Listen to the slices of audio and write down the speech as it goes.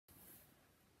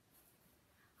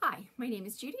My name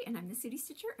is Judy and I'm the City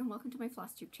Stitcher, and welcome to my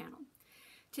Flosstube channel.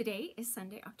 Today is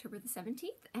Sunday, October the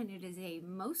 17th, and it is a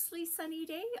mostly sunny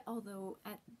day, although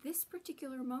at this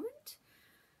particular moment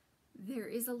there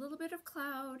is a little bit of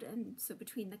cloud, and so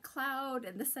between the cloud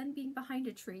and the sun being behind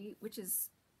a tree, which is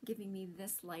giving me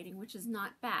this lighting, which is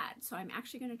not bad. So I'm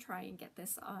actually going to try and get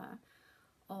this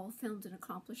all filmed and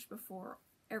accomplished before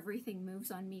everything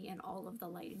moves on me and all of the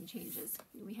lighting changes.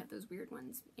 We have those weird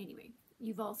ones. Anyway,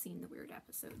 you've all seen the weird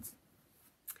episodes.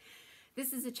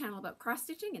 This is a channel about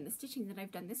cross-stitching and the stitching that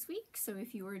I've done this week. So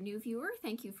if you are a new viewer,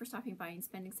 thank you for stopping by and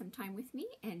spending some time with me.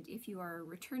 And if you are a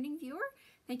returning viewer,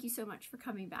 thank you so much for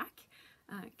coming back,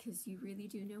 because you really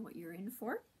do know what you're in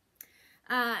for.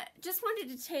 Just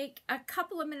wanted to take a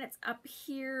couple of minutes up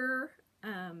here.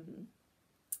 That's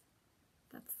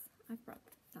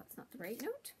not the right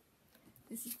note.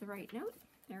 This is the right note.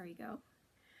 There we go.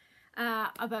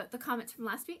 About the comments from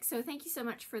last week. So thank you so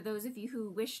much for those of you who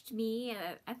wished me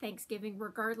a Thanksgiving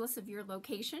regardless of your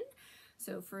location.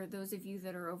 So for those of you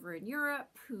that are over in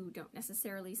Europe who don't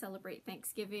necessarily celebrate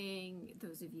Thanksgiving,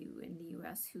 those of you in the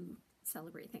US who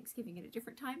celebrate Thanksgiving at a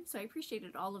different time. So I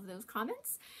appreciated all of those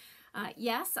comments.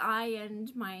 Yes, I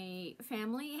and my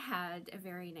family had a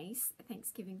very nice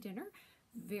Thanksgiving dinner.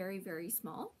 Very, very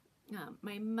small.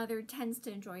 My mother tends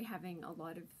to enjoy having a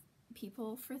lot of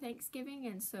people for Thanksgiving,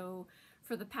 and so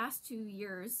for the past 2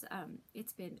 years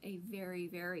it's been a very,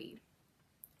 very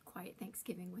quiet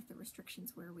Thanksgiving with the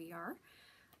restrictions where we are.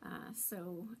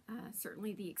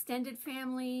 Certainly the extended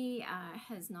family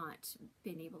has not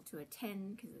been able to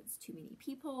attend because it's too many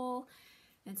people,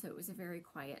 and so it was a very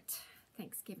quiet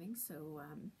Thanksgiving. So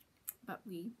but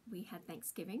we had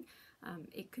Thanksgiving.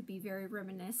 It could be very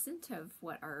reminiscent of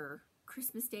what our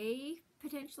Christmas Day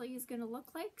potentially is going to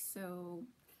look like. So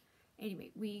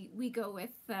anyway, we go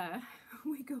with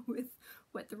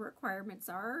what the requirements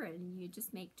are, and you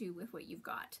just make do with what you've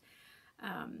got.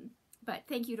 But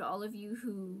thank you to all of you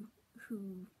who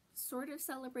sort of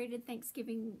celebrated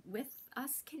Thanksgiving with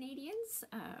us Canadians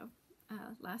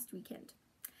last weekend.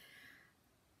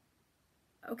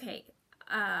 Okay,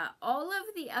 all of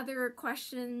the other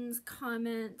questions,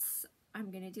 comments, I'm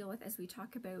going to deal with as we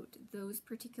talk about those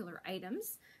particular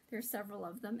items. There's several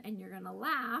of them, and you're going to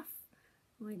laugh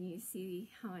when you see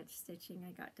how much stitching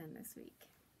I got done this week.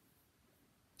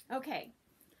 Okay,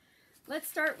 let's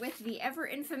start with the ever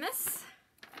infamous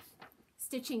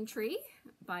Stitching Tree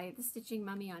by the Stitching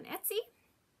Mummy on Etsy.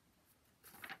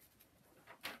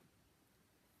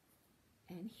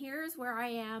 And here's where I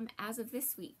am as of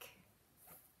this week.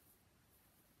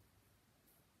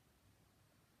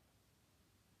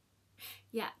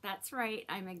 Yeah, that's right.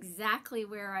 I'm exactly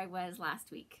where I was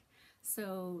last week.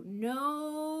 So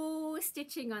no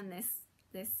stitching on this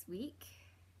week.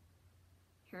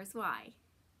 Here's why.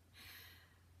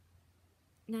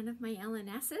 None of my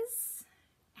LNSs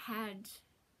had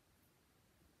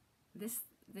this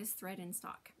thread in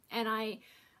stock. And I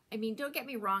mean, don't get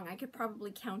me wrong, I could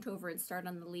probably count over and start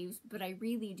on the leaves, but I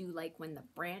really do like when the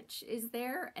branch is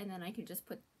there and then I can just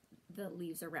put the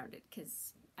leaves around it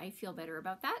because I feel better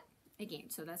about that. Again,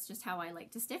 so that's just how I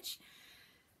like to stitch.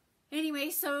 Anyway,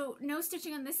 so no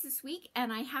stitching on this week,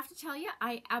 and I have to tell you,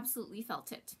 I absolutely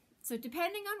felt it. So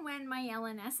depending on when my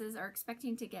LNSs are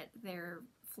expecting to get their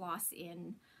floss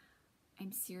in,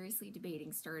 I'm seriously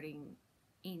debating starting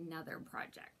another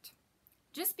project.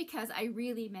 Just because I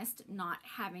really missed not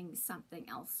having something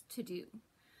else to do.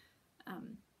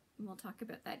 We'll talk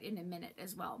about that in a minute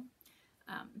as well.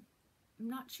 I'm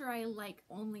not sure I like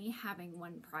only having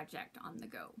one project on the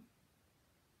go.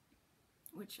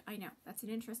 Which I know, that's an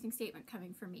interesting statement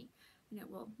coming from me. And it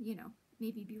will, you know,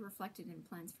 maybe be reflected in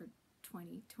plans for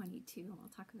 2022, and we'll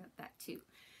talk about that too.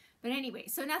 But anyway,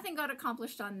 so nothing got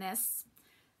accomplished on this.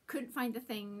 Couldn't find the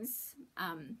things.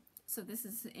 So this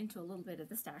is into a little bit of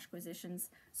the Stashquisitions.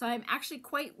 So I'm actually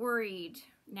quite worried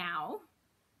now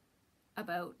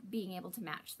about being able to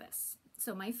match this.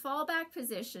 So my fallback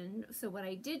position, so what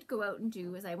I did go out and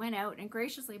do is I went out and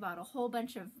graciously bought a whole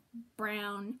bunch of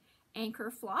brown anchor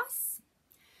floss.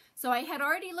 So I had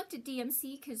already looked at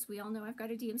DMC because we all know I've got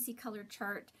a DMC color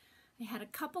chart. I had a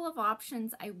couple of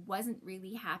options. I wasn't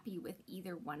really happy with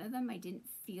either one of them. I didn't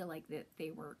feel like that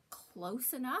they were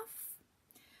close enough.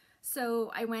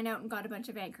 So I went out and got a bunch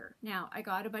of anchor. Now I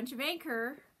got a bunch of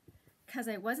anchor because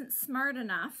I wasn't smart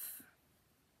enough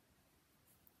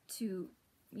to,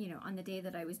 you know, on the day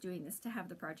that I was doing this, to have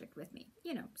the project with me,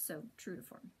 you know, so true to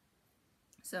form.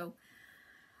 So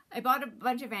I bought a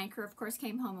bunch of anchor, of course,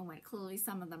 came home and went, clearly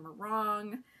some of them are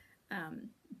wrong.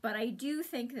 But I do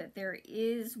think that there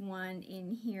is one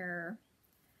in here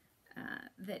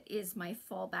that is my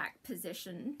fallback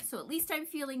position. So at least I'm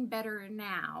feeling better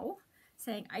now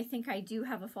saying, I think I do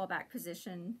have a fallback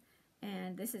position,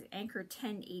 and this is anchor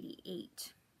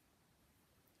 1088,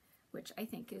 which I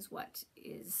think is what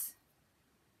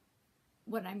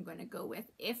I'm going to go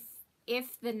with. If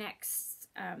the next,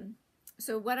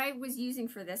 so what I was using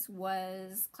for this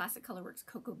was Classic Colorworks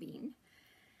Cocoa Bean.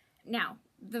 Now,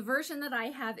 the version that I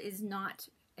have is not,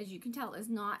 as you can tell, is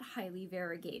not highly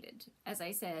variegated. As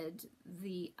I said,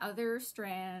 the other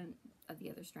skein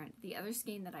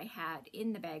that I had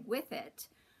in the bag with it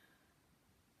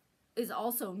is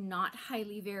also not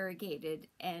highly variegated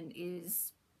and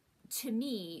is, to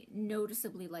me,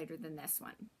 noticeably lighter than this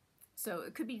one. So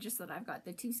it could be just that I've got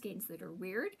the two skeins that are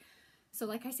weird. So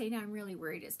like I say, now I'm really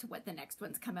worried as to what the next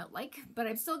ones come out like, but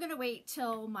I'm still going to wait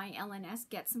till my LNS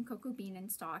gets some cocoa bean in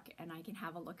stock and I can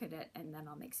have a look at it, and then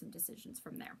I'll make some decisions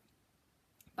from there.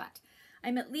 But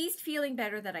I'm at least feeling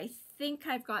better that I think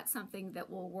I've got something that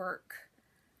will work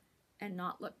and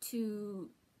not look too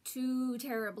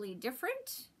terribly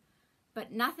different,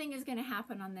 but nothing is going to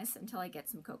happen on this until I get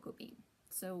some cocoa bean.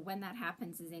 So when that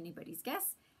happens is anybody's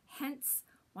guess, hence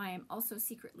why I'm also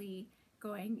secretly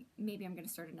going, maybe I'm going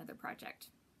to start another project.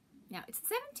 Now, it's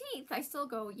the 17th. I still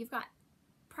go, you've got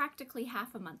practically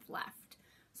half a month left.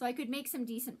 So I could make some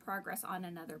decent progress on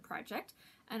another project,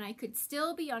 and I could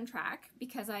still be on track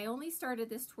because I only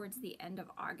started this towards the end of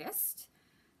August.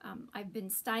 I've been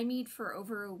stymied for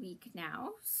over a week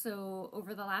now. So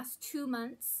over the last 2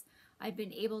 months, I've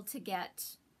been able to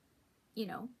get,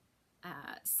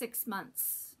 6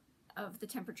 months of the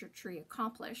temperature tree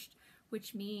accomplished,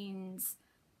 which means,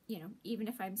 even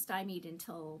if I'm stymied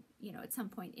until, at some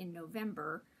point in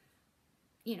November,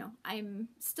 I'm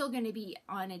still going to be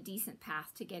on a decent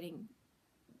path to getting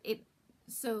it.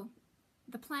 So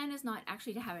the plan is not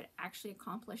actually to have it actually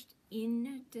accomplished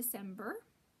in December.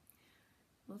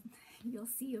 Well, you'll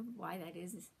see why that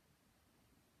is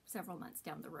several months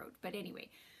down the road. But anyway,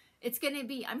 it's going to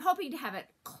be, I'm hoping to have it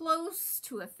close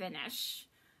to a finish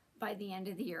by the end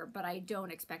of the year, but I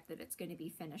don't expect that it's going to be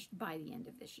finished by the end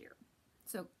of this year.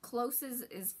 So close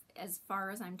is as far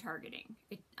as I'm targeting.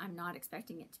 I'm not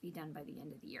expecting it to be done by the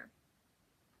end of the year.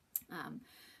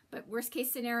 But worst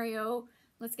case scenario,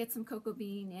 let's get some cocoa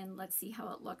bean in, let's see how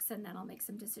it looks, and then I'll make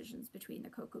some decisions between the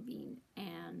cocoa bean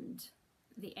and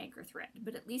the anchor thread.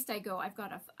 But at least I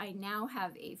now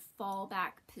have a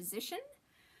fallback position,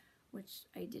 which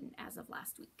I didn't as of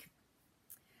last week.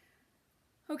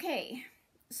 Okay,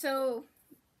 so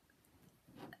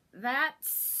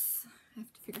that's, I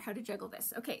have to figure out how to juggle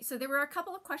this. Okay, so there were a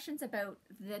couple of questions about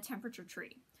the temperature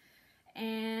tree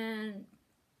and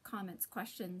comments,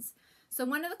 questions. So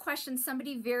one of the questions,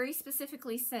 somebody very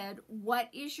specifically said, what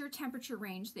is your temperature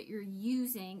range that you're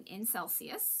using in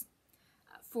Celsius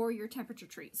for your temperature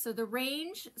tree? So the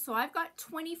range, so I've got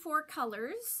 24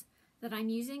 colors that I'm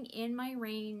using in my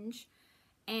range,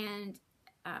 and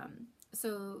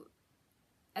so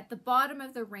at the bottom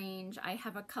of the range, I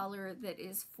have a color that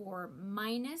is for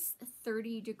minus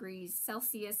 30 degrees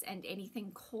Celsius and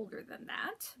anything colder than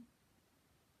that.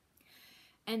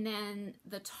 And then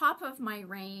the top of my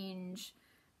range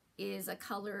is a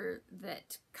color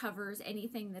that covers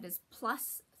anything that is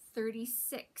plus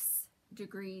 36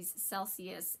 degrees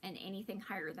Celsius and anything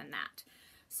higher than that.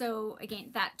 So again,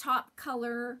 that top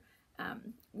color,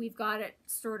 we've got it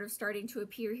sort of starting to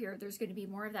appear here. There's going to be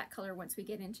more of that color once we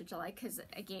get into July, because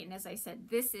again, as I said,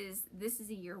 this is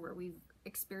a year where we've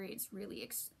experienced really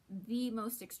the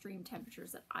most extreme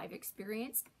temperatures that I've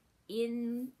experienced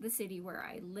in the city where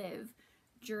I live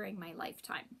during my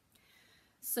lifetime.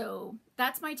 So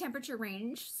that's my temperature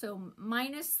range. So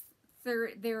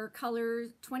there are colors,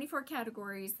 24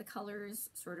 categories. The colors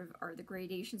sort of are the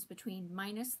gradations between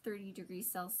minus 30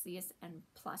 degrees Celsius and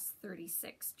plus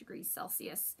 36 degrees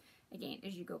Celsius. Again,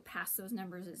 as you go past those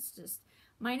numbers, it's just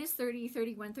minus 30,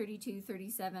 31, 32,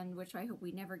 37, which I hope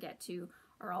we never get to,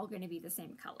 are all going to be the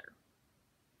same color.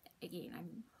 Again,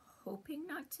 I'm hoping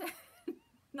not to,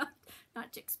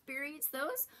 not to experience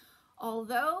those.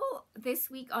 Although this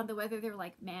week on the weather, they're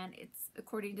like, man, it's,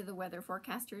 according to the weather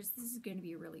forecasters, this is going to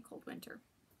be a really cold winter.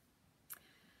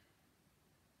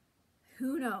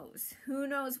 Who knows? Who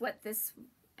knows what this,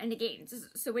 and again,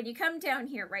 so when you come down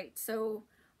here, right, so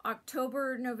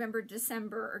October, November,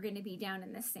 December are going to be down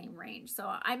in the same range. So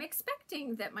I'm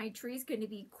expecting that my tree is going to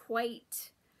be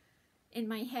quite, in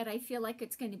my head, I feel like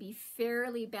it's going to be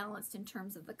fairly balanced in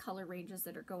terms of the color ranges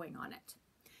that are going on it.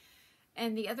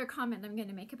 And the other comment I'm going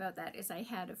to make about that is I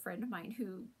had a friend of mine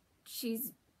who,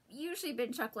 she's usually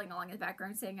been chuckling along in the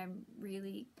background saying, I'm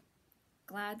really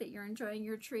glad that you're enjoying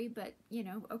your tree, but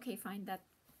okay, fine, that's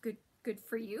good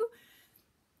for you.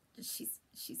 She's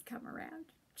come around.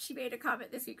 She made a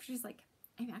comment this week. She's like,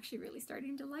 I'm actually really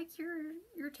starting to like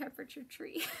your temperature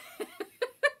tree.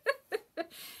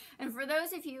 And for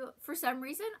those of you, for some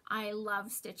reason, I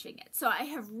love stitching it. So I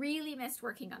have really missed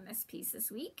working on this piece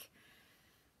this week.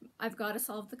 I've got to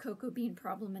solve the cocoa bean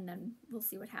problem and then we'll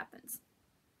see what happens.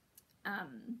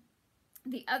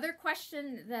 The other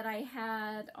question that I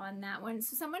had on that one,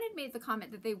 so someone had made the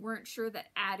comment that they weren't sure that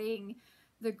adding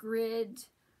the grid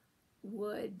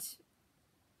would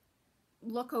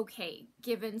look okay,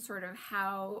 given sort of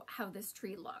how this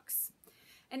tree looks.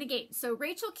 And again, so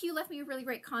Rachel Q left me a really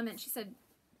great comment. She said,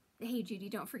 hey Judy,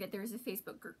 don't forget there is a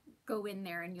Facebook group. Go in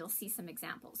there and you'll see some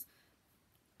examples.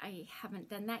 I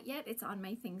haven't done that yet. It's on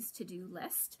my things to do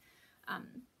list.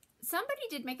 Somebody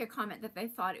did make a comment that they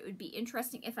thought it would be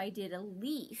interesting if I did a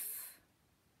leaf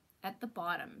at the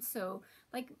bottom. So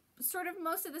like sort of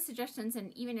most of the suggestions,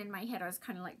 and even in my head I was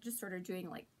kind of like just sort of doing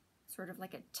like sort of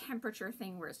like a temperature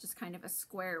thing where it's just kind of a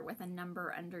square with a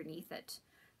number underneath it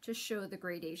to show the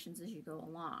gradations as you go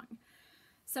along.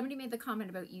 Somebody made the comment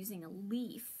about using a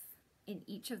leaf in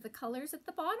each of the colors at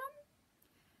the bottom.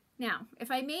 Now, if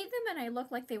I made them and I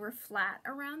looked like they were flat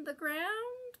around the ground,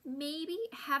 maybe,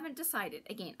 haven't decided.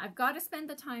 Again, I've got to spend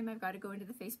the time, I've got to go into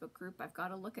the Facebook group, I've got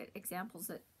to look at examples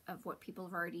of what people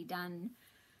have already done.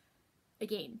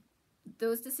 Again,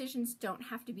 those decisions don't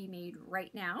have to be made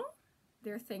right now.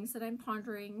 They're things that I'm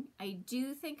pondering. I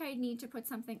do think I need to put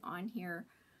something on here.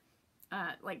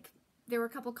 Like, there were a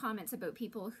couple comments about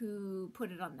people who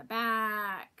put it on the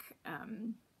back,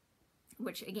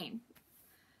 which again,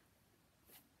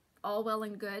 all well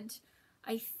and good.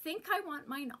 I think I want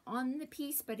mine on the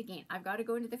piece, but again, I've got to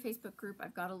go into the Facebook group.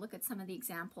 I've got to look at some of the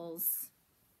examples.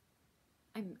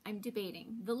 I'm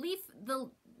debating. The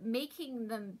making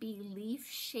them be leaf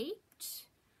shaped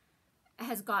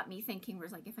has got me thinking,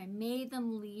 whereas like if I made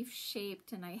them leaf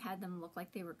shaped and I had them look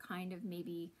like they were kind of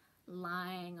maybe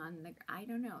lying on the, I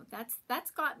don't know,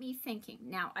 that's got me thinking.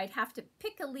 Now I'd have to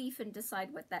pick a leaf and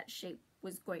decide what that shape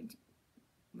was going to,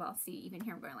 well, see, even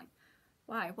here I'm going like,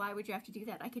 why would you have to do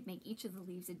that? I could make each of the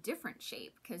leaves a different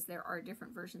shape because there are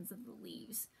different versions of the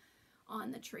leaves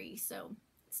on the tree. So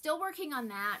still working on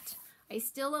that. I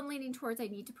still am leaning towards I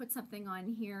need to put something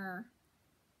on here.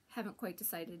 Haven't quite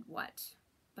decided what,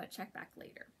 but check back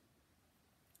later.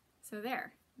 So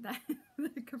there, that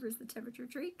covers the temperature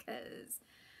tree, because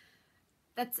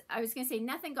that's, I was going to say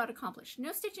nothing got accomplished.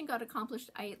 No stitching got accomplished.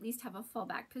 I at least have a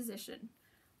fallback position.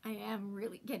 I am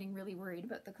really getting really worried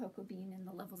about the cocoa bean and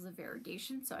the levels of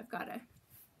variegation, so I've got to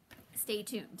stay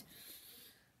tuned.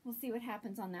 We'll see what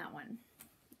happens on that one.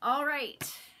 All right,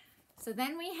 so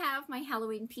then we have my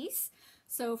Halloween piece.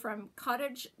 So from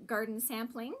Cottage Garden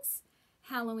Samplings,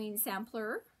 Halloween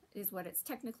Sampler is what it's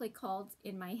technically called.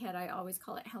 In my head, I always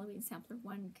call it Halloween Sampler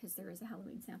 1 because there is a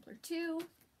Halloween Sampler 2.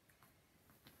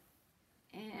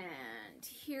 And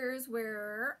here's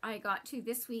where I got to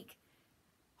this week.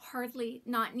 Hardly,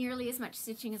 not nearly as much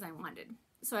stitching as I wanted.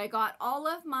 So I got all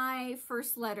of my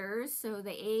first letters, so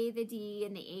the A, the D,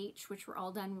 and the H, which were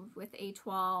all done with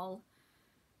Etoile.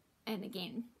 And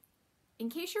again, in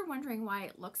case you're wondering why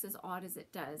it looks as odd as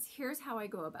it does, here's how I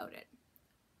go about it.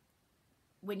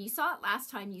 When you saw it last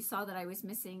time, you saw that I was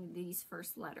missing these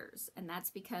first letters, and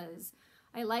that's because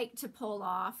I like to pull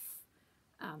off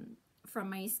from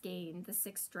my skein the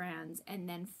 6 strands and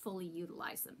then fully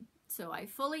utilize them. So I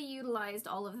fully utilized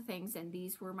all of the things, and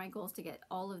these were my goals to get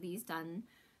all of these done.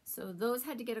 So those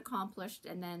had to get accomplished,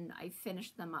 and then I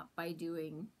finished them up by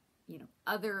doing, you know,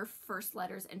 other first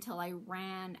letters until I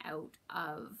ran out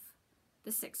of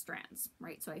the 6 strands,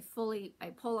 right? So I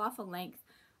pull off a length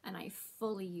and I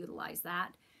fully utilize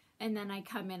that. And then I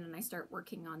come in and I start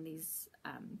working on these,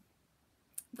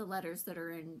 the letters that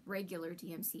are in regular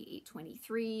DMC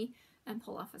 823 and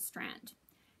pull off a strand.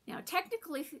 Now,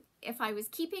 technically, if I was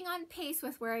keeping on pace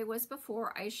with where I was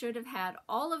before, I should have had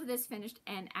all of this finished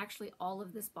and actually all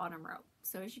of this bottom row.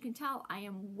 So as you can tell, I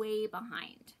am way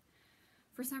behind.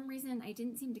 For some reason, I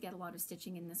didn't seem to get a lot of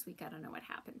stitching in this week. I don't know what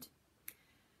happened.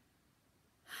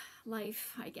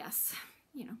 Life, I guess.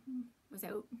 You know,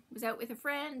 was out with a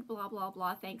friend, blah, blah,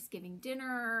 blah, Thanksgiving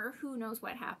dinner, who knows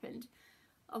what happened.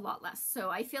 A lot less.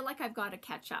 So I feel like I've got to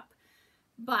catch up.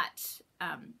 But,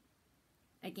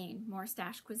 again, more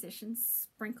Stashquisitions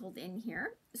sprinkled in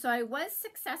here. So I was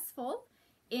successful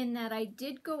in that I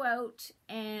did go out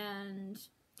and,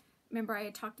 remember I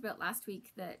had talked about last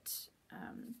week that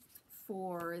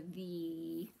for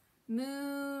the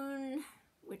moon,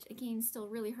 which again is still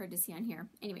really hard to see on here.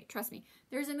 Anyway, trust me,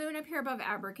 there's a moon up here above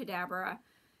Abracadabra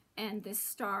and this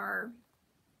star,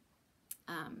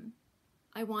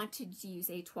 I wanted to use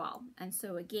Etoile. And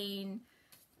so again,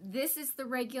 this is the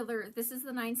regular, this is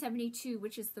the 972,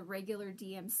 which is the regular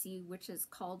DMC, which is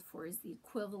called for is the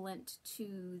equivalent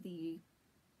to the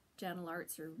Gentle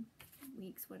Arts or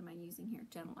Weeks. What am I using here?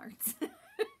 Gentle Arts.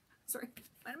 Sorry,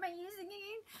 what am I using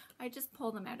again? I just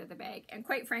pull them out of the bag. And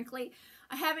quite frankly,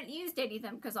 I haven't used any of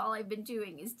them because all I've been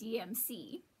doing is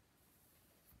DMC.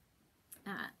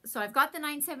 So I've got the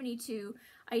 972.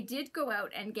 I did go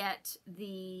out and get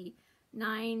the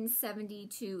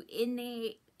 972 in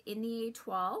the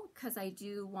Etoile because I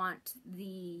do want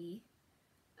the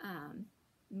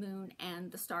moon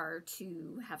and the star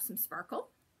to have some sparkle.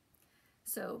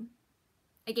 So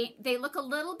again, they look a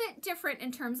little bit different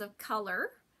in terms of color.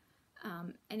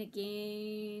 And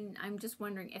again, I'm just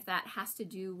wondering if that has to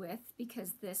do with,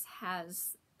 because this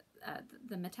has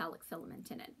the metallic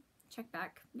filament in it. Check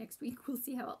back next week, we'll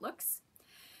see how it looks.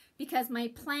 Because my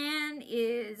plan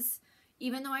is,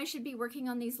 even though I should be working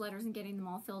on these letters and getting them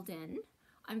all filled in,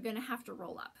 I'm going to have to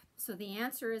roll up. So the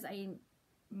answer is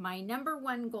my number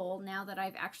one goal, now that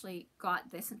I've actually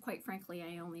got this, and quite frankly,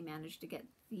 I only managed to get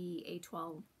the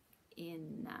Etoile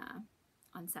in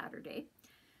on Saturday.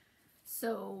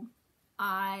 So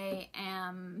I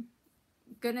am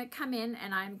going to come in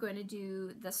and I'm going to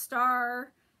do the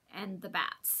star and the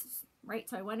bats, right?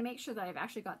 So I want to make sure that I've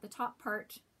actually got the top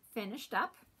part finished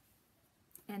up.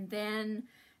 And then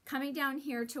coming down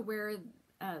here to where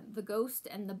the ghost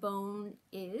and the bone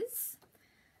is,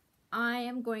 I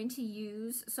am going to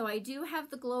use, so I do have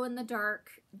the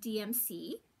glow-in-the-dark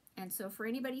DMC. And so for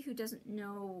anybody who doesn't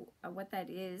know what that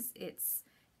is, it's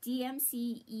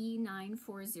DMC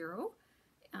E940.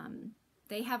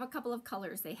 They have a couple of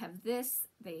colors. They have this,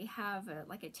 they have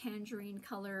like a tangerine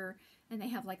color, and they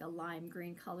have like a lime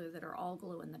green color that are all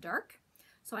glow in the dark.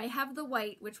 So I have the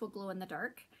white, which will glow in the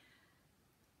dark.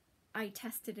 I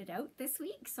tested it out this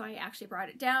week, so I actually brought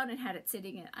it down and had it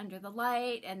sitting under the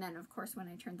light. And then of course, when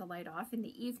I turned the light off in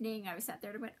the evening, I was sat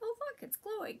there and went, oh look, it's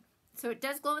glowing. So it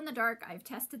does glow in the dark. I've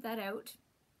tested that out.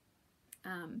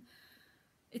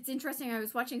 It's interesting, I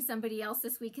was watching somebody else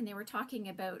this week and they were talking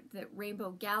about that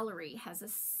Rainbow Gallery has a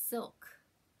silk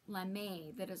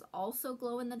lame that is also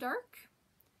glow in the dark.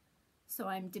 So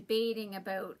I'm debating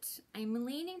about, I'm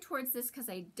leaning towards this because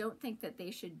I don't think that they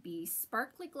should be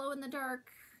sparkly glow in the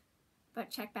dark, but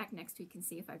check back next week and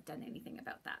see if I've done anything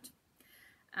about that.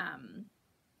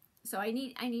 So I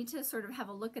need to sort of have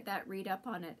a look at that, read up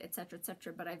on it, etc.,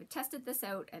 etc. But I've tested this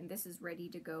out and this is ready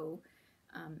to go.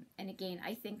 And again,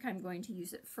 I think I'm going to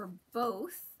use it for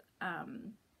both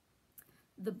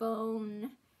the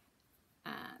bone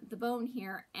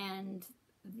here and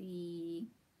the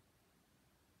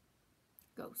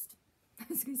ghost. I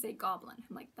was going to say goblin.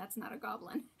 I'm like, that's not a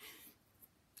goblin.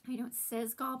 I know it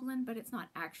says goblin, but it's not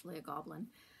actually a goblin.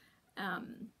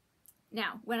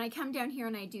 Now, when I come down here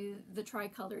and I do the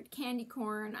tri-colored candy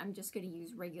corn, I'm just going to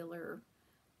use regular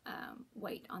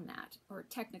white on that. Or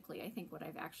technically, I think what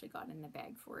I've actually got in the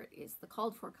bag for it is the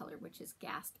called for color, which is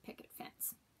Gassed Picket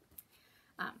Fence.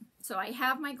 So I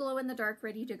have my glow in the dark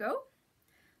ready to go.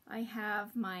 I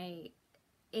have my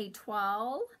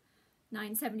Etoile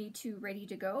 972 ready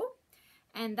to go.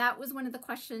 And that was one of the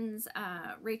questions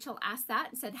Rachel asked that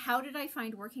and said, how did I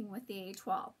find working with the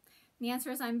Etoile? And the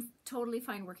answer is I'm totally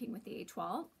fine working with the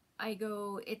Etoile. I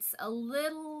go, it's a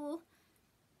little,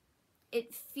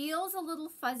 it feels a little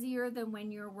fuzzier than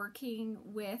when you're working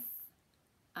with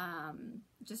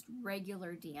just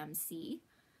regular DMC.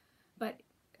 But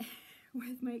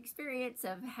with my experience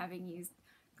of having used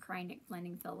Cryonic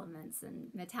blending filaments and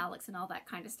metallics and all that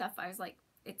kind of stuff, I was like,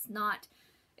 it's not,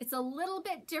 it's a little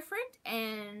bit different.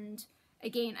 And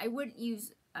again, I wouldn't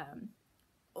use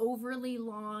overly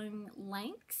long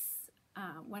lengths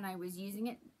when I was using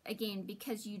it, again,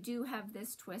 because you do have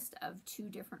this twist of two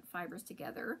different fibers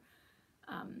together.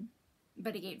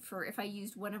 But again, for if I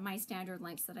used one of my standard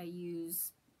lengths that I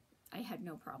use, I had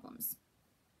no problems.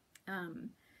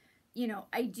 You know,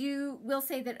 I will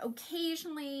say that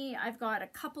occasionally I've got a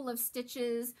couple of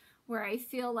stitches where I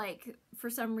feel like for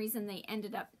some reason they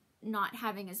ended up not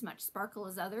having as much sparkle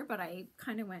as other, but I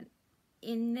kind of went,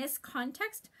 in this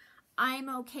context, I'm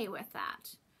okay with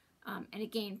that. And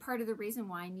again, part of the reason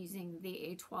why I'm using the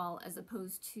Etoile as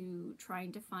opposed to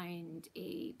trying to find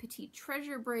a petite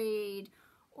treasure braid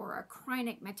or a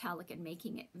Cryonic metallic and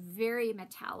making it very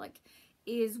metallic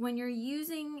is when you're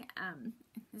using,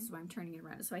 this is why I'm turning it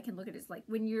around so I can look at it, it's like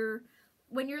when you're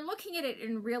looking at it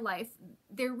in real life,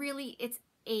 it's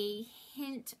a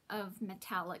hint of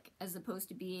metallic as opposed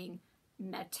to being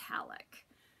metallic,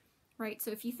 right?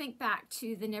 So if you think back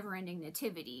to the Never-Ending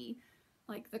Nativity,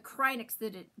 like the Cryonics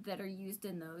that are used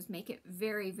in those make it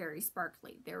very, very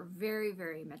sparkly. They're very,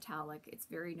 very metallic. It's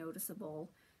very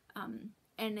noticeable.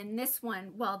 And in this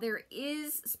one, while there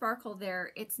is sparkle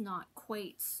there, it's not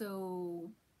quite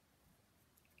so,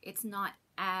 it's not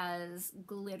as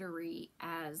glittery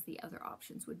as the other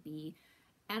options would be.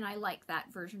 And I like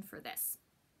that version for this.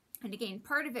 And again,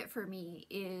 part of it for me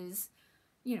is,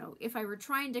 you know, if I were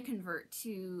trying to convert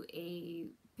to a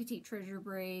Petite Treasure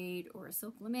braid or a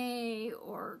silk lame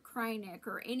or Krynic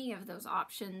or any of those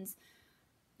options,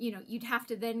 you know, you'd have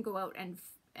to then go out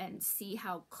and see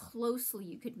how closely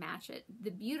you could match it.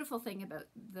 The beautiful thing about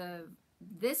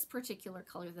this particular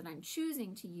color that I'm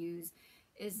choosing to use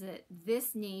is that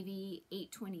this navy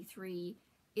 823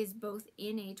 is both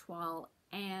in Etoile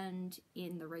and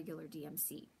in the regular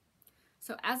DMC.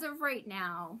 So as of right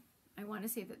now, I want to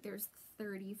say that there's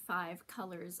 35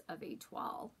 colors of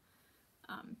Etoile,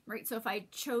 right? So if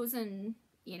I'd chosen,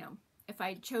 you know, if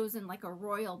I'd chosen like a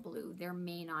royal blue, there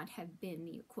may not have been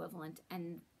the equivalent.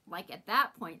 And like at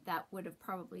that point, that would have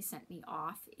probably sent me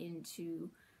off into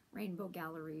Rainbow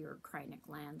Gallery or Krynic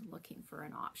Land looking for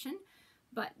an option.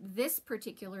 But this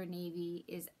particular navy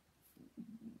is,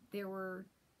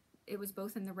 it was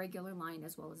both in the regular line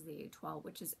as well as the Etoile,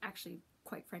 which is actually,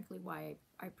 quite frankly, why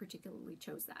I particularly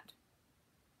chose that.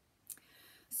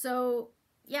 So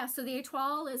yeah, so the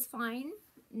Etoile is fine.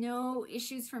 No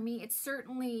issues for me. It's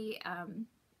certainly,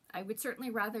 I would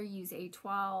certainly rather use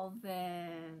Etoile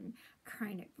than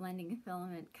Krynic blending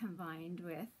filament combined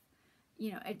with,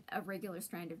 you know, a regular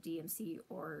strand of DMC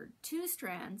or 2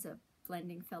 strands of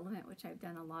blending filament, which I've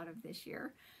done a lot of this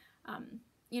year.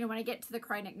 You know, when I get to the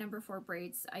Krynic number 4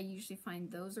 braids, I usually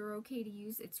find those are okay to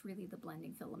use. It's really the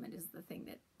blending filament is the thing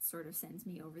that sort of sends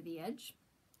me over the edge.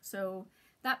 So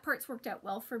that part's worked out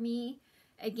well for me.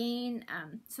 Again,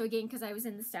 because I was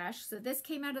in the stash, so this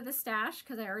came out of the stash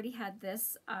because I already had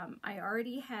this. I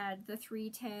already had the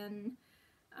 310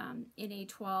 in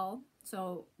Etoile,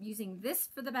 so using this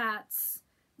for the bats,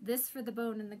 this for the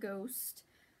bone and the ghost.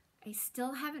 I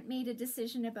still haven't made a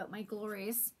decision about my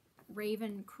glorious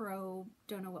raven, crow,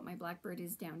 don't know what my blackbird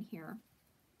is down here.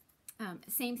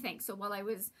 Same thing. So while I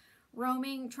was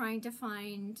roaming trying to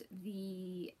find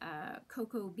the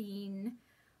cocoa bean,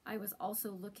 I was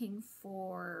also looking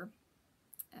for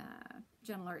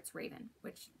Gentle Arts Raven,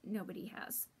 which nobody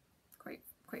has, quite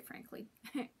frankly.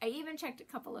 I even checked a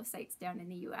couple of sites down in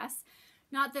the US.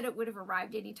 Not that it would have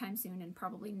arrived anytime soon, and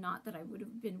probably not that I would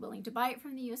have been willing to buy it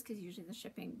from the US, because usually the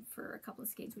shipping for a couple of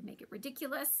skates would make it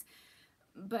ridiculous.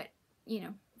 But, you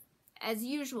know, as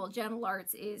usual, Gentle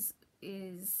Arts is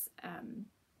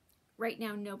right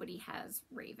now nobody has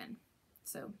Raven.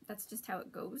 So that's just how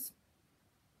it goes.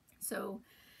 So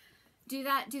do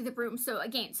that, do the broom. So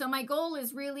again, so my goal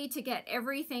is really to get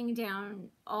everything down,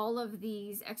 all of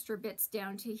these extra bits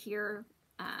down to here,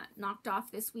 knocked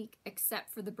off this week, except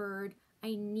for the bird.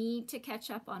 I need to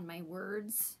catch up on my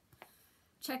words.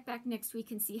 Check back next week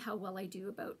and see how well I do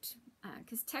about,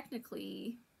 because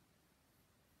technically,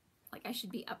 like, I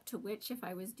should be up to which if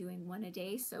I was doing 1 a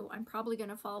day, so I'm probably going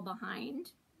to fall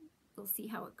behind. We'll see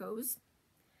how it goes.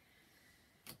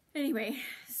 Anyway,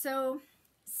 so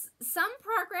some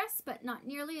progress, but not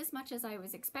nearly as much as I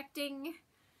was expecting.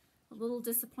 A little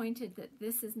disappointed that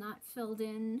this is not filled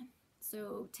in.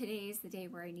 So today is the day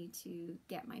where I need to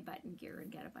get my butt in gear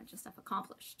and get a bunch of stuff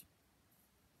accomplished.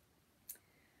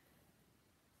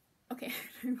 Okay,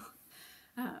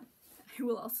 I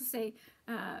will also say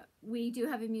we do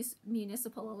have a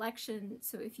municipal election,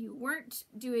 so if you weren't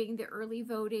doing the early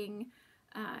voting,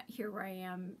 here where I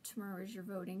am, tomorrow is your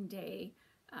voting day.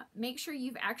 Make sure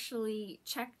you've actually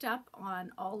checked up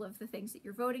on all of the things that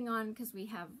you're voting on, because we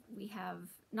have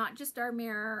not just our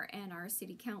mayor and our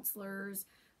city councilors,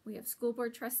 we have school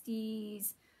board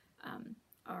trustees,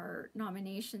 our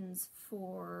nominations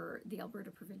for the Alberta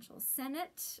Provincial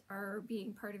Senate are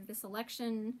being part of this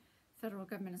election. Federal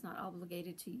government is not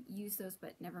obligated to use those,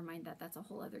 but never mind that, that's a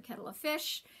whole other kettle of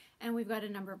fish. And we've got a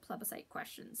number of plebiscite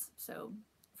questions. So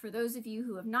for those of you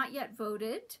who have not yet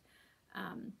voted,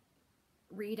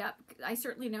 read up. I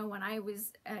certainly know when I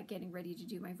was getting ready to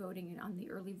do my voting and on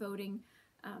the early voting,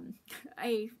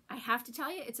 I have to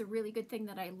tell you, it's a really good thing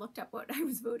that I looked up what I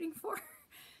was voting for.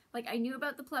 Like, I knew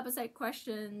about the plebiscite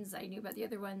questions, I knew about the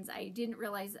other ones, I didn't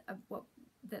realize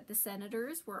that the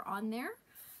senators were on there.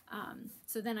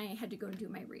 So then I had to go and do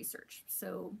my research.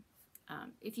 So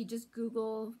if you just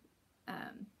Google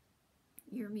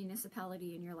your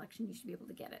municipality and your election, you should be able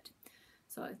to get it.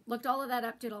 So I looked all of that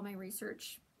up, did all my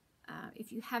research.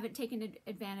 If you haven't taken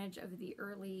advantage of the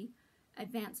early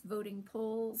advanced voting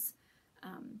polls,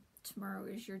 tomorrow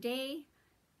is your day,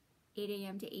 8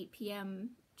 a.m. to 8 p.m.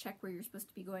 Check where you're supposed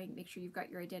to be going. Make sure you've got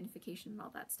your identification and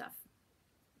all that stuff.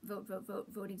 vote, vote,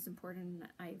 vote. Voting's important.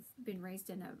 I've been raised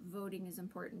in a voting is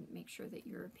important. Make sure that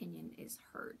your opinion is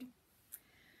heard.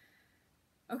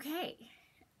 Okay,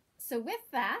 so with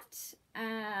that,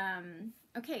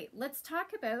 okay, let's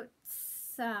talk about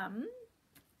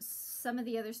some of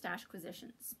the other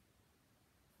Stashquisitions.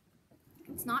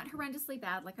 It's not horrendously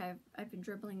bad, like I've been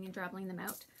dribbling and drabbling them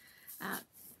out.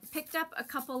 Picked up a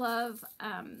couple of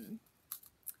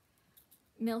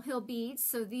Mill Hill beads.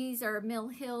 So these are Mill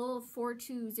Hill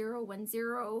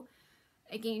 42010.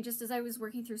 Again, just as I was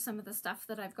working through some of the stuff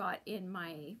that I've got in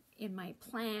my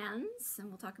plans, and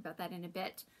we'll talk about that in a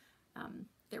bit,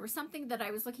 there was something that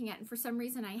I was looking at, and for some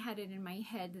reason I had it in my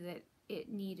head that it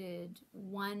needed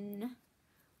one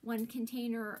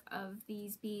container of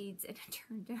these beads, and it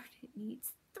turned out it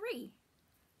needs 3.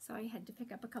 So I had to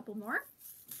pick up a couple more.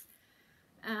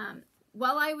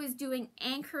 While I was doing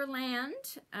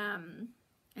Anchorland, and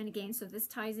again, so this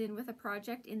ties in with a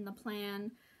project in the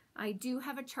plan, I do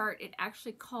have a chart. It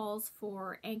actually calls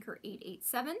for Anchor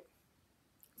 887.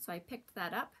 So I picked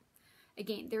that up.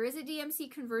 Again, there is a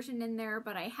DMC conversion in there,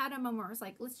 but I had a moment where I was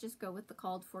like, let's just go with the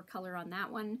called for color on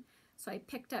that one. So I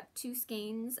picked up 2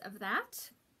 skeins of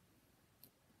that.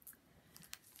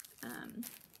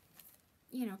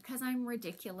 You know, because I'm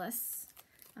ridiculous.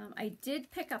 I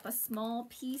did pick up a small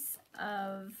piece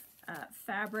of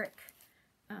fabric,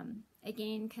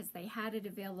 again, because they had it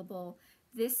available.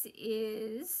 This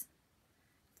is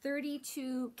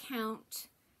 32 count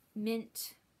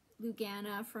Mint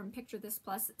Lugana from Picture This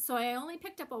Plus. So I only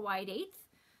picked up a wide 1/8.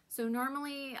 So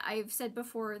normally, I've said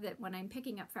before that when I'm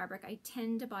picking up fabric, I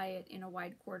tend to buy it in a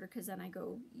wide 1/4, because then I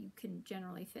go, you can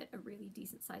generally fit a really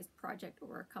decent sized project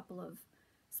or a couple of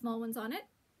small ones on it.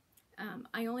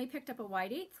 I only picked up a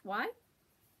wide 1/8. Why?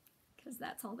 Because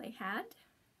that's all they had.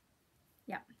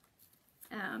 Yeah.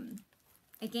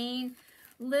 Again,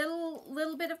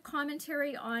 little bit of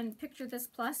commentary on Picture This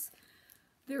Plus.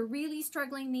 They're really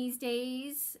struggling these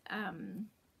days,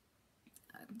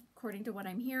 according to what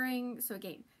I'm hearing. So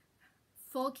again,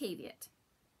 full caveat.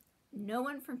 No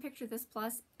one from Picture This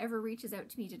Plus ever reaches out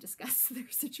to me to discuss their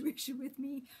situation with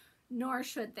me, nor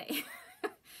should they.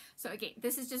 So again,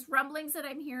 this is just rumblings that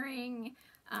I'm hearing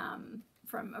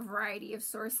from a variety of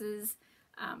sources.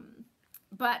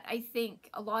 But I think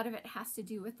a lot of it has to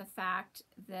do with the fact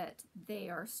that they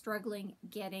are struggling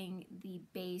getting the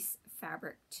base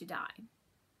fabric to dye.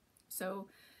 So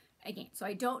again, so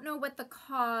I don't know what the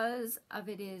cause of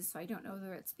it is. So I don't know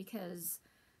whether it's because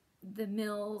the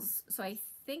mills, so I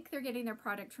think they're getting their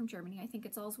product from Germany. I think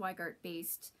it's all Zweigart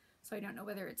based. So I don't know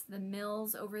whether it's the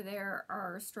mills over there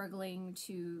are struggling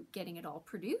to getting it all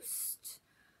produced.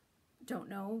 Don't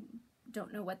know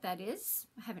what that is.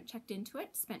 I haven't checked into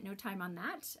it, spent no time on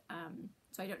that.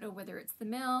 So I don't know whether it's the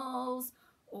mills,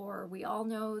 or we all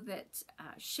know that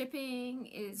shipping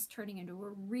is turning into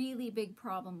a really big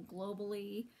problem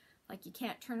globally. Like, you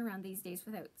can't turn around these days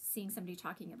without seeing somebody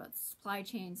talking about supply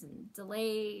chains and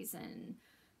delays and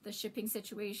the shipping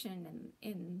situation and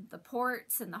in the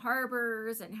ports and the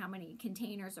harbors and how many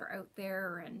containers are out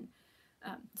there. And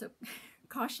so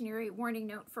cautionary warning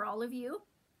note for all of you.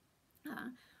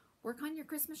 Work on your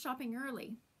Christmas shopping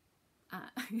early.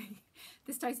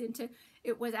 This ties into,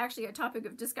 it was actually a topic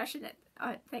of discussion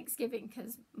at Thanksgiving,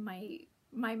 because my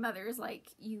mother's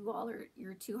like,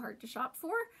 you're too hard to shop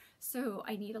for, so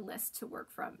I need a list to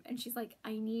work from. And she's like,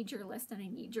 I need your list, and I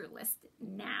need your list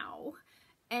now.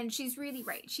 And she's really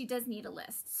right. She does need a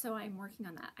list, so I'm working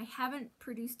on that. I haven't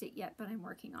produced it yet, but I'm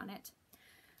working on it.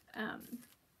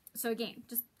 So again,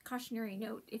 just cautionary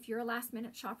note, if you're a last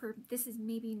minute shopper, this is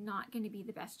maybe not going to be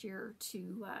the best year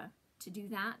to do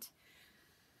that.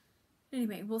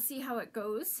 Anyway, we'll see how it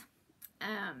goes.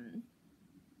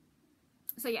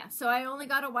 So yeah, so I only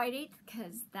got a wide 1/8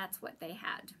 because that's what they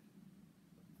had.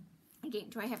 Again,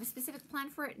 do I have a specific plan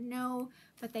for it? No,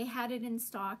 but they had it in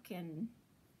stock, and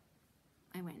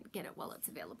I went get it while it's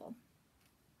available.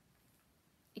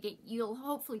 Again, you'll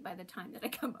hopefully, by the time that I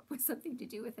come up with something to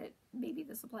do with it, maybe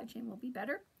the supply chain will be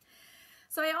better.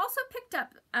 So I also picked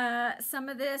up some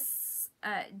of this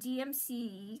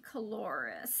DMC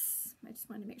Coloris. I just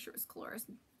wanted to make sure it was Coloris.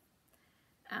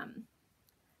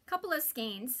 Couple of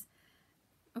skeins.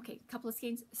 Okay, couple of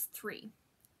skeins, 3.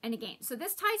 And again, so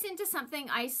this ties into something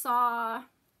I saw.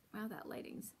 Wow, that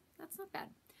lighting's, that's not bad.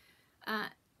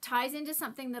 Ties into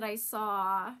something that I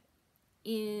saw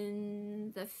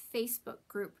in the Facebook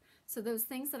group. So those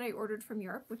things that I ordered from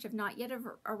Europe, which have not yet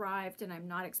arrived, and I'm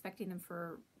not expecting them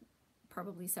for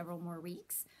probably several more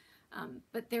weeks.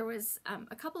 But there was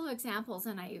a couple of examples,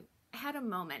 and I had a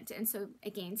moment. And so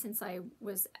again, since I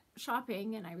was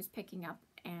shopping and I was picking up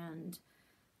and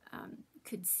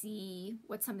could see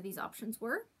what some of these options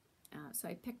were, So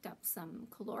I picked up some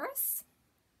Coloris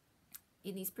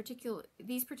in these particular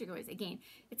ways. Again,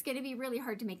 it's going to be really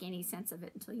hard to make any sense of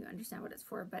it until you understand what it's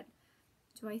for, but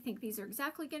do I think these are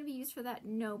exactly going to be used for that?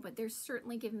 No, but they're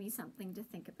certainly giving me something to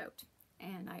think about.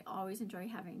 And I always enjoy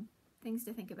having things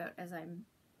to think about as I'm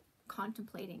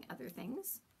contemplating other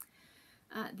things.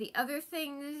 The other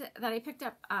things that I picked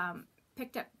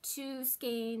up 2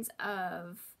 skeins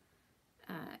of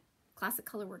Classic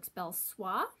Colorworks Belle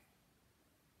Soie.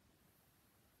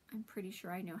 I'm pretty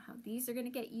sure I know how these are going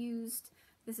to get used.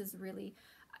 This is really,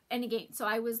 and again, so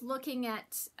I was looking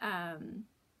at,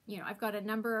 you know, I've got a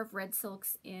number of red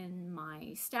silks in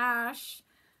my stash.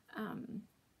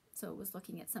 So I was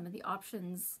looking at some of the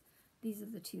options. These are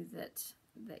the 2 that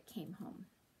came home.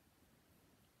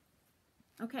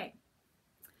 Okay.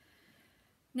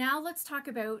 Now let's talk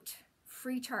about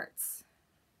free charts.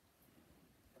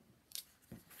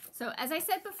 So as I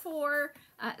said before,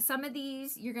 some of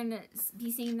these you're going to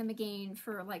be seeing them again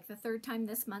for like the 3rd time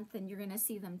this month, and you're going to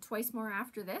see them twice more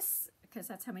after this because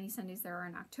that's how many Sundays there are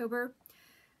in October.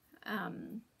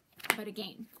 But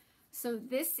again, so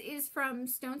this is from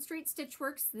Stone Street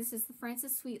Stitchworks. This is the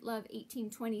Francis Sweetlove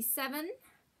 1827,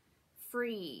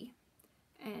 free.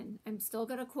 And I'm still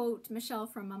going to quote Michelle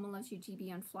from Mama Loves You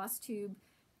GB on Flosstube.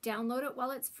 Download it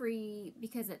while it's free,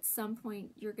 because at some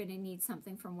point you're going to need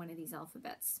something from one of these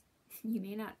alphabets. You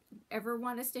may not ever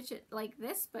want to stitch it like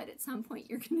this, but at some point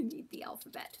you're going to need the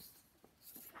alphabet.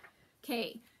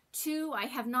 Okay, 2, I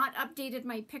have not updated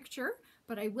my picture,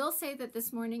 but I will say that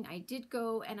this morning I did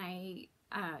go and I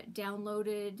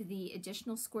downloaded the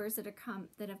additional squares that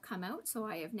have come out. So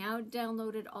I have now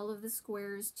downloaded all of the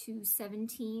squares to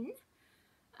 17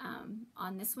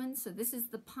 on this one. So this is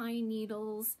the Pine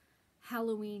Needles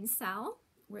Halloween Sal,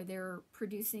 where they're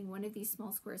producing one of these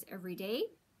small squares every day.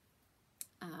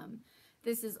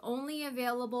 This is only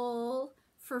available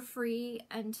for free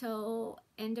until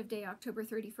end of day October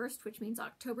 31st, which means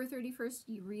October 31st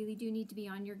you really do need to be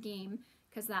on your game,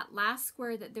 because that last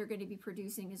square that they're going to be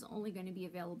producing is only going to be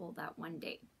available that one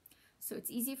day. So it's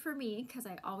easy for me because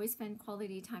I always spend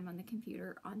quality time on the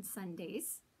computer on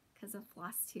Sundays because of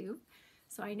Flosstube.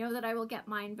 So I know that I will get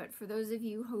mine, but for those of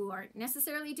you who aren't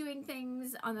necessarily doing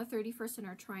things on the 31st and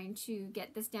are trying to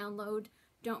get this download,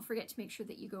 don't forget to make sure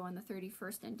that you go on the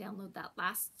 31st and download that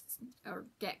last, or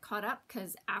get caught up,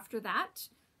 because after that,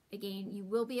 again, you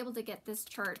will be able to get this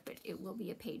chart, but it will be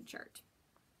a paid chart.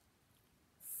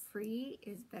 Free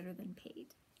is better than paid.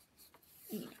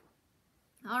 Anyway.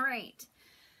 All right.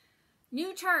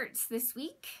 New charts this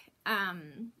week.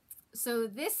 So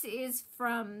this is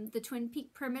from the Twin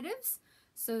Peak Primitives.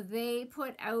 So they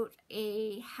put out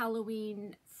a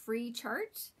Halloween free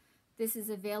chart. This is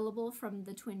available from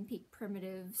the Twin Peak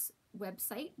Primitives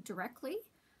website directly.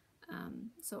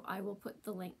 So I will put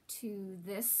the link to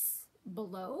this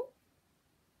below.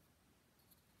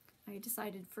 I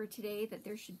decided for today that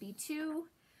there should be 2.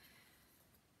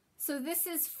 So this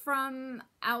is from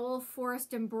Owl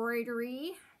Forest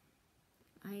Embroidery.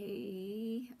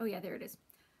 Oh yeah, there it is.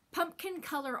 Pumpkin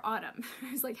Color Autumn.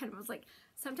 I was like,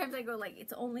 sometimes I go like,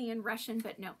 it's only in Russian,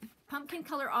 but no. Pumpkin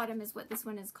Color Autumn is what this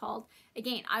one is called.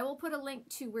 Again, I will put a link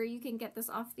to where you can get this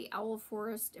off the Owl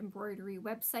Forest Embroidery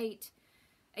website.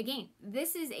 Again,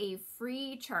 this is a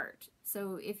free chart.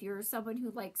 So if you're someone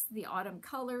who likes the autumn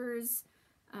colors,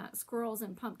 squirrels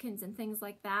and pumpkins and things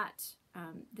like that,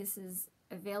 this is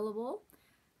available.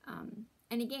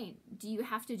 And again, do you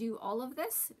have to do all of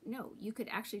this? No, you could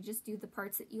actually just do the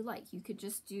parts that you like. You could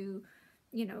just do,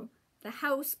 you know, the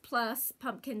house plus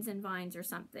pumpkins and vines or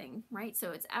something, right?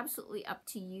 So it's absolutely up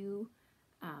to you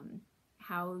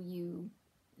how you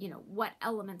know, what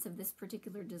elements of this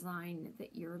particular design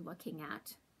that you're looking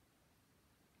at.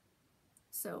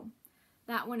 So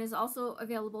that one is also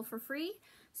available for free.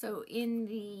 So in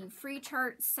the free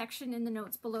chart section in the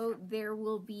notes below, there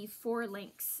will be 4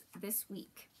 links this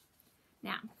week.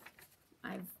 Now,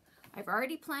 I've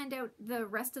already planned out the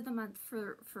rest of the month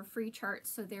for free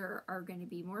charts, so there are going to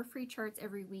be more free charts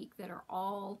every week that are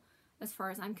all, as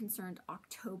far as I'm concerned,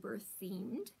 October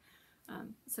themed.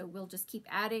 So we'll just keep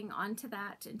adding on to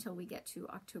that until we get to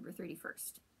October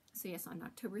 31st. So yes, on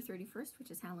October 31st, which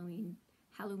is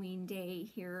Halloween Day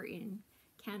here in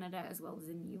Canada as well as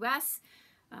in the US,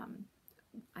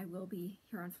 I will be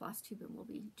here on Flosstube and we'll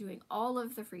be doing all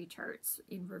of the free charts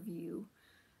in review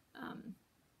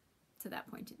to that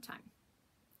point in time.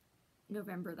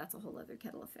 November, that's a whole other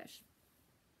kettle of fish.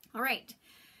 All right,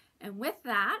 and with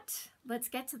that, let's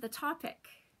get to the topic.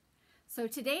 So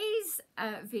today's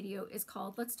video is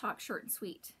called Let's Talk Short and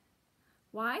Sweet.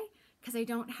 Why? Because I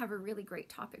don't have a really great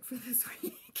topic for this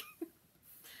week.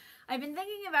 I've been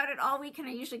thinking about it all week, and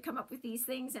I usually come up with these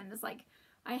things, and it's like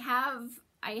I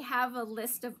have a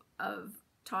list of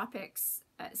topics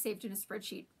saved in a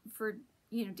spreadsheet for,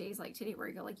 you know, days like today where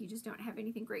I go like, you just don't have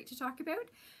anything great to talk about.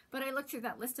 But I looked through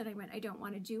that list and I went, I don't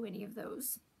want to do any of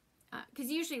those,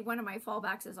 because usually one of my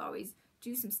fallbacks is always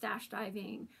do some stash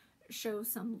diving, show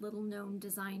some little known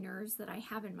designers that I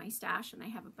have in my stash, and I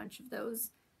have a bunch of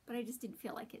those, but I just didn't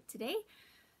feel like it today.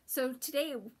 So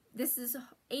today, this is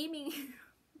aiming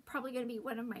probably going to be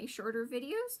one of my shorter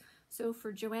videos. So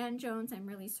for Joanne Jones, I'm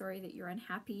really sorry that you're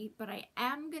unhappy, but I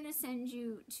am going to send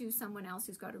you to someone else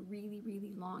who's got a really,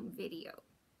 really long video.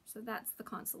 So that's the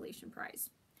consolation prize.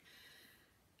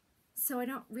 So I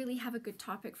don't really have a good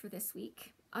topic for this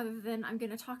week, other than I'm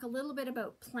going to talk a little bit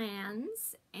about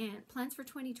plans for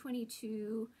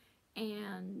 2022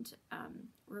 and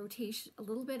rotation, a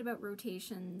little bit about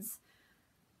rotations,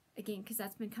 again, because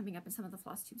that's been coming up in some of the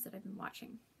floss tubes that I've been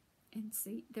watching. And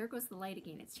see, there goes the light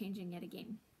again. It's changing yet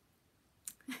again.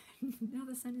 Now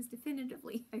the sun is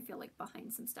definitively, I feel like,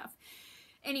 behind some stuff.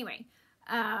 Anyway,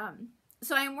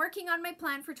 so I'm working on my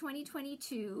plan for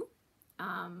 2022.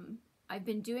 I've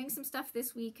been doing some stuff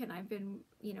this week, and I've been,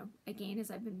 you know, again,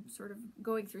 as I've been sort of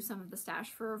going through some of the stash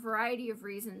for a variety of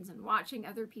reasons and watching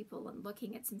other people and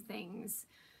looking at some things,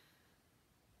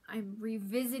 I'm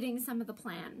revisiting some of the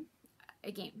plan.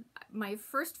 Again, my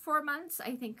first 4 months,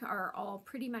 I think, are all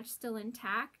pretty much still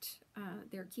intact.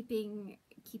 They're keeping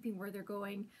where they're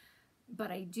going, but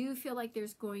I do feel like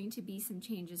there's going to be some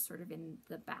changes sort of in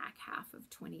the back half of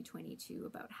 2022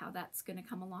 about how that's going to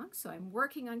come along. So I'm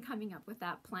working on coming up with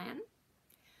that plan.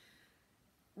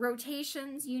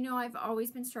 Rotations, you know, I've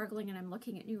always been struggling, and I'm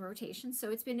looking at new rotations. So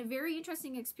it's been a very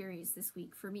interesting experience this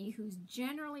week for me, who's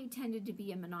generally tended to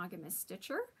be a monogamous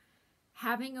stitcher,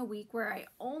 having a week where I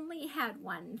only had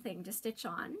one thing to stitch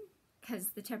on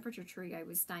because the temperature tree, I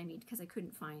was stymied because I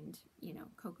couldn't find, you know,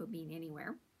 cocoa bean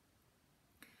anywhere,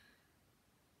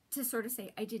 to sort of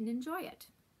say I didn't enjoy it.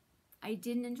 I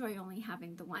didn't enjoy only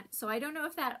having the one. So I don't know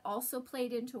if that also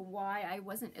played into why I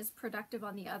wasn't as productive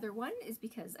on the other one, is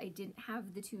because I didn't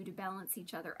have the two to balance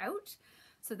each other out.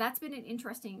 So that's been an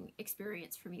interesting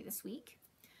experience for me this week.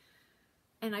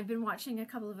 And I've been watching a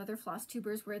couple of other floss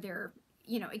tubers where they're,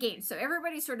 you know, again, so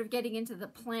everybody's sort of getting into the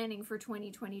planning for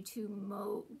 2022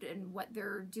 mode and what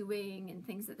they're doing and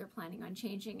things that they're planning on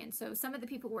changing. And so some of the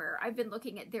people where I've been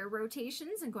looking at their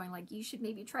rotations and going like, you should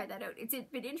maybe try that out. It's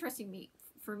been interesting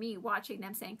for me watching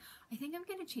them saying, I think I'm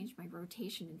going to change my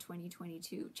rotation in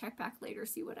 2022. Check back later,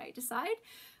 see what I decide.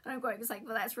 And I'm going, it's like,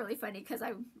 well, that's really funny because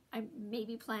I'm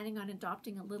maybe planning on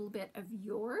adopting a little bit of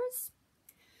yours.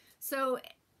 So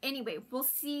anyway, we'll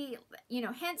see, you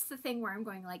know, hence the thing where I'm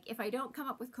going like, if I don't come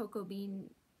up with cocoa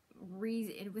bean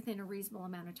within a reasonable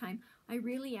amount of time, I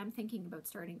really am thinking about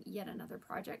starting yet another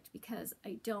project, because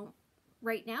I don't,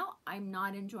 right now, I'm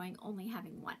not enjoying only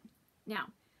having one. Now,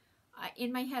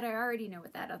 in my head, I already know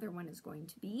what that other one is going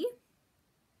to be.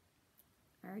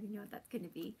 I already know what that's going to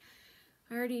be.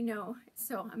 I already know.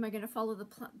 So am I going to follow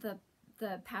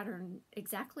the pattern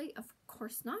exactly? Of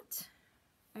course not.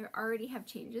 I already have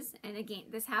changes, and again,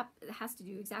 this has to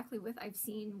do exactly with, I've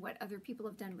seen what other people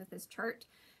have done with this chart,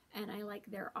 and I like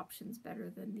their options better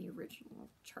than the original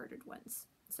charted ones.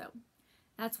 So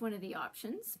that's one of the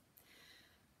options.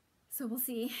 So we'll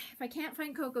see. If I can't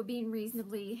find cocoa bean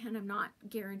reasonably, and I'm not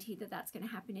guaranteed that that's going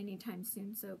to happen anytime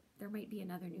soon, so there might be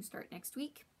another new start next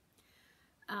week.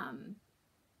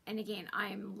 And again,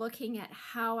 I'm looking at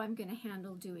how I'm going to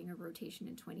handle doing a rotation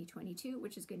in 2022,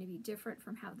 which is going to be different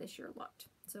from how this year looked.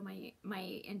 So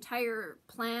my entire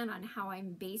plan on how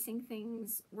I'm basing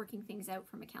things, working things out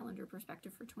from a calendar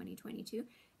perspective for 2022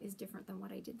 is different than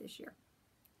what I did this year,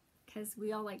 because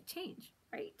we all like change,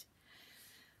 right?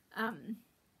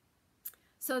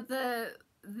 So the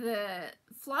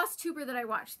floss tuber that I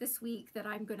watched this week, that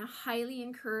I'm going to highly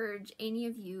encourage any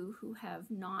of you who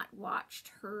have not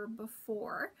watched her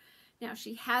before. Now,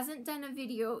 she hasn't done a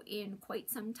video in quite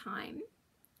some time,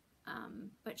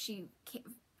 but she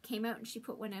came out and she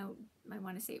put one out, I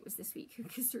want to say it was this week,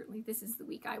 because certainly this is the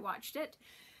week I watched it,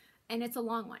 and it's a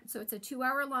long one. So it's a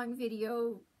 2-hour long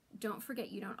video. Don't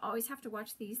forget, you don't always have to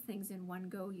watch these things in one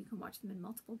go. You can watch them in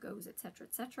multiple goes, etc.,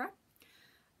 etc.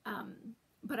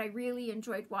 But I really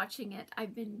enjoyed watching it.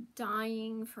 I've been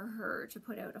dying for her to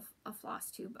put out a floss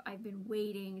tube. I've been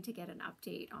waiting to get an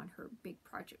update on her big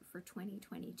project for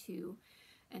 2022.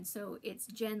 And so it's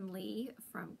Jen Lee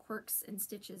from Quirks and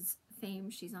Stitches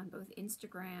fame. She's on both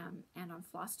Instagram and on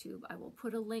Flosstube. I will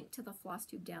put a link to the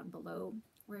Flosstube down below,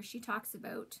 where she talks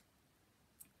about,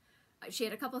 she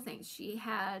had a couple of things. She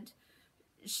has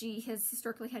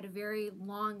historically had a very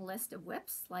long list of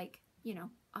whips, like you know,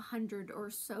 100 or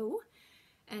so.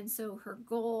 And so her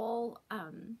goal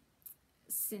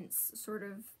since sort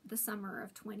of the summer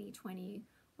of 2020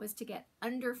 was to get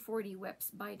under 40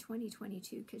 whips by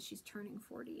 2022, because she's turning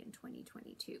 40 in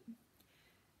 2022.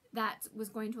 That was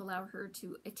going to allow her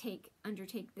to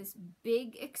undertake this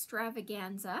big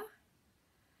extravaganza.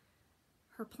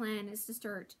 Her plan is to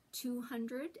start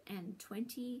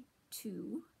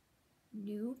 222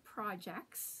 new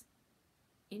projects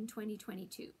in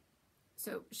 2022.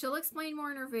 So she'll explain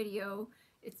more in her video.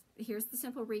 Here's the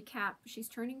simple recap. She's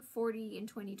turning 40 in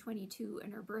 2022,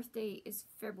 and her birthday is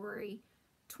February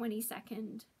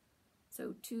 22nd.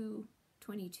 So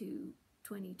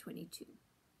 2/22/2022.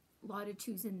 A lot of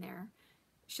twos in there.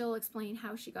 She'll explain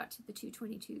how she got to the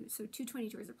 222. So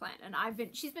 222 is her plan. And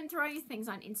she's been throwing things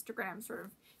on Instagram, sort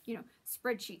of, you know,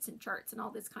 spreadsheets and charts and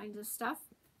all this kind of stuff,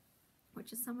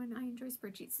 which is someone I enjoy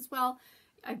spreadsheets as well.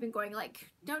 I've been going like,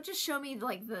 don't just show me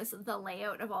like the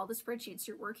layout of all the spreadsheets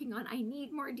you're working on. I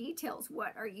need more details.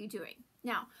 What are you doing?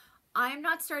 Now, I'm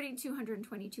not starting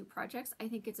 222 projects. I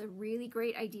think it's a really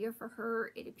great idea for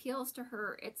her. It appeals to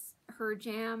her. It's her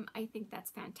jam. I think that's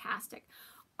fantastic.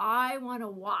 I want to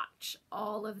watch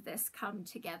all of this come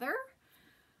together.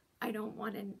 I don't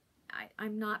want to,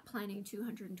 I'm not planning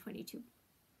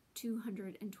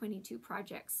 222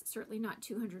 projects, certainly not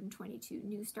 222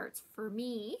 new starts for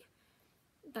me.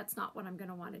 That's not what I'm going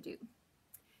to want to do.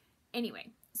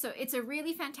 Anyway, so it's a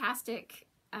really fantastic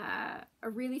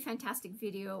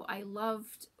video. I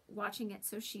loved watching it.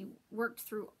 So she worked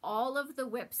through all of the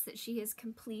whips that she has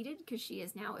completed, because she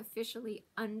is now officially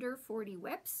under 40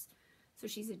 whips. So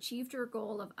she's achieved her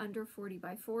goal of under 40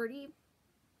 by 40.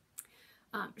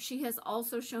 She has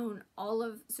also shown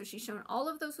she's shown all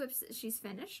of those whips that she's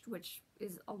finished, which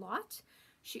is a lot.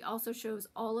 She also shows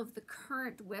all of the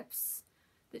current whips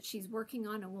that she's working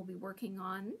on and will be working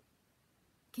on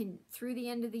through the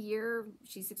end of the year.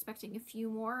 She's expecting a few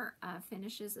more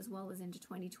finishes as well as into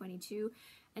 2022.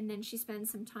 And then she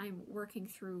spends some time working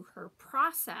through her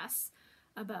process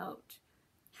about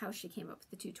how she came up with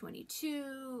the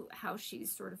 222, how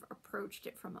she's sort of approached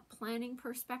it from a planning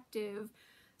perspective.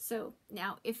 So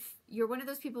now if you're one of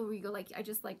those people where you go like, I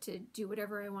just like to do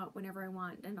whatever I want, whenever I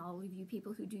want, and all of you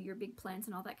people who do your big plans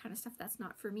and all that kind of stuff, that's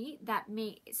not for me. That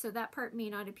part may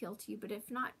not appeal to you, but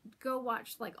if not, go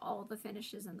watch like all the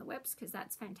finishes and the whips, because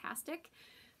that's fantastic.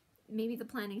 Maybe the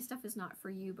planning stuff is not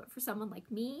for you, but for someone like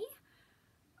me,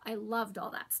 I loved all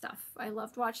that stuff. I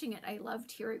loved watching it. I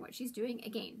loved hearing what she's doing.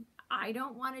 Again, I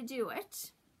don't want to do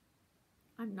it.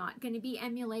 I'm not going to be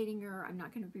emulating her. I'm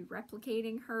not going to be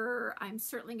replicating her. I'm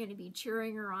certainly going to be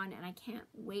cheering her on, and I can't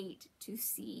wait to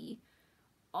see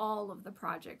all of the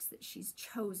projects that she's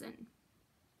chosen,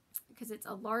 because it's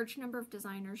a large number of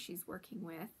designers she's working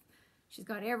with. She's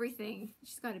got everything.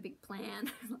 She's got a big plan.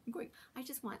 I'm going, I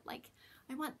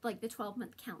want the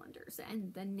 12-month calendars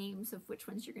and the names of which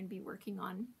ones you're going to be working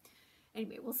on.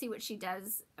 Anyway, we'll see what she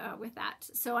does with that.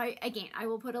 So I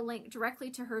will put a link directly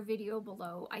to her video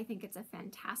below. I think it's a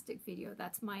fantastic video.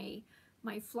 That's my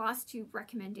Flosstube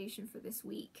recommendation for this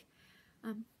week.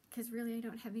 Because really I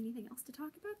don't have anything else to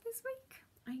talk about this week.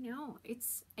 I know.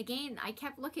 Again, I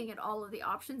kept looking at all of the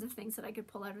options of things that I could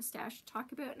pull out of Stash to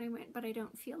talk about, and I went, but I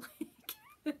don't feel like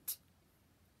it.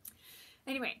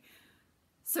 Anyway.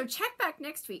 So check back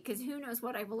next week, because who knows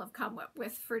what I will have come up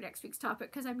with for next week's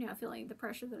topic, because I'm now feeling the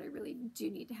pressure that I really do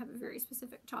need to have a very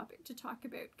specific topic to talk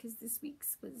about, because this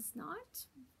week's was not.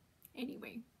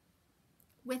 Anyway,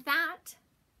 with that,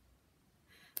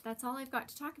 that's all I've got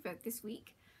to talk about this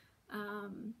week.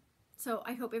 So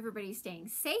I hope everybody's staying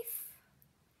safe.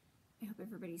 I hope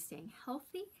everybody's staying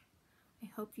healthy. I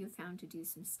hope you found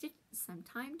some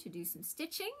time to do some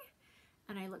stitching,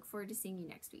 and I look forward to seeing you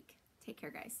next week. Take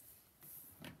care, guys.